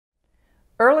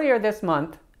Earlier this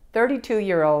month,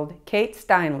 32-year-old Kate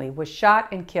Steinle was shot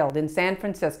and killed in San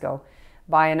Francisco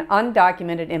by an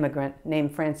undocumented immigrant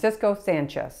named Francisco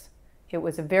Sanchez. It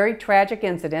was a very tragic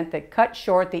incident that cut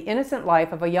short the innocent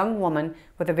life of a young woman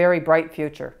with a very bright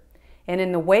future. And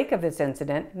in the wake of this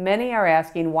incident, many are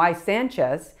asking why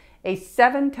Sanchez, a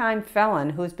 7-time felon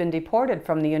who's been deported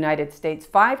from the United States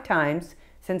 5 times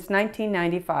since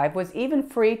 1995, was even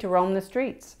free to roam the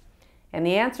streets. And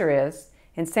the answer is,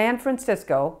 in San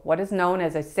Francisco, what is known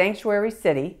as a sanctuary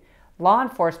city, law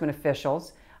enforcement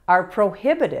officials are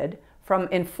prohibited from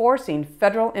enforcing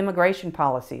federal immigration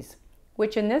policies,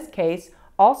 which in this case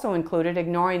also included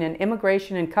ignoring an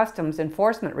Immigration and Customs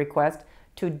enforcement request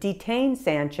to detain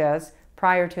Sanchez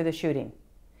prior to the shooting.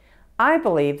 I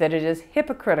believe that it is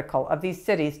hypocritical of these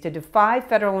cities to defy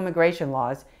federal immigration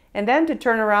laws and then to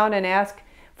turn around and ask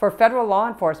for federal law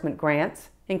enforcement grants,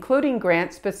 including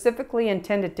grants specifically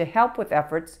intended to help with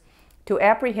efforts to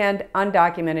apprehend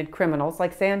undocumented criminals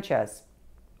like Sanchez.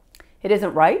 It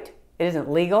isn't right, it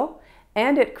isn't legal,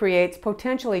 and it creates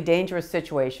potentially dangerous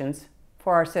situations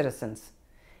for our citizens.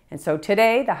 And so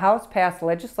today, the House passed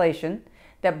legislation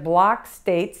that blocks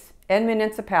states and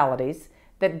municipalities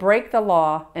that break the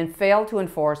law and fail to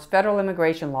enforce federal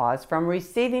immigration laws from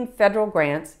receiving federal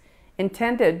grants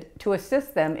intended to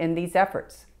assist them in these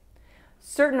efforts.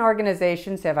 Certain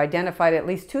organizations have identified at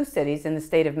least 2 cities in the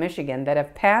state of Michigan that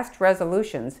have passed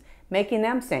resolutions making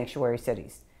them sanctuary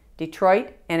cities,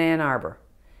 Detroit and Ann Arbor.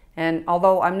 And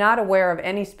although I'm not aware of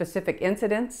any specific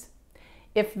incidents,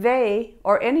 if they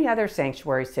or any other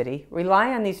sanctuary city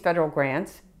rely on these federal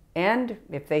grants, and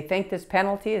if they think this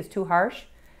penalty is too harsh,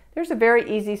 there's a very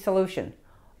easy solution.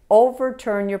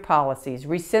 Overturn your policies,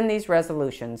 rescind these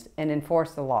resolutions, and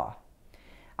enforce the law.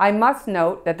 I must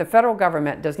note that the federal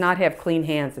government does not have clean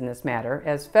hands in this matter,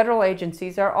 as federal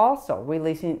agencies are also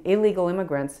releasing illegal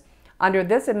immigrants under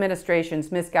this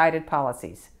administration's misguided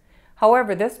policies.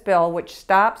 However, this bill, which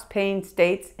stops paying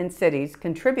states and cities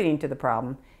contributing to the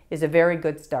problem, is a very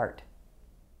good start.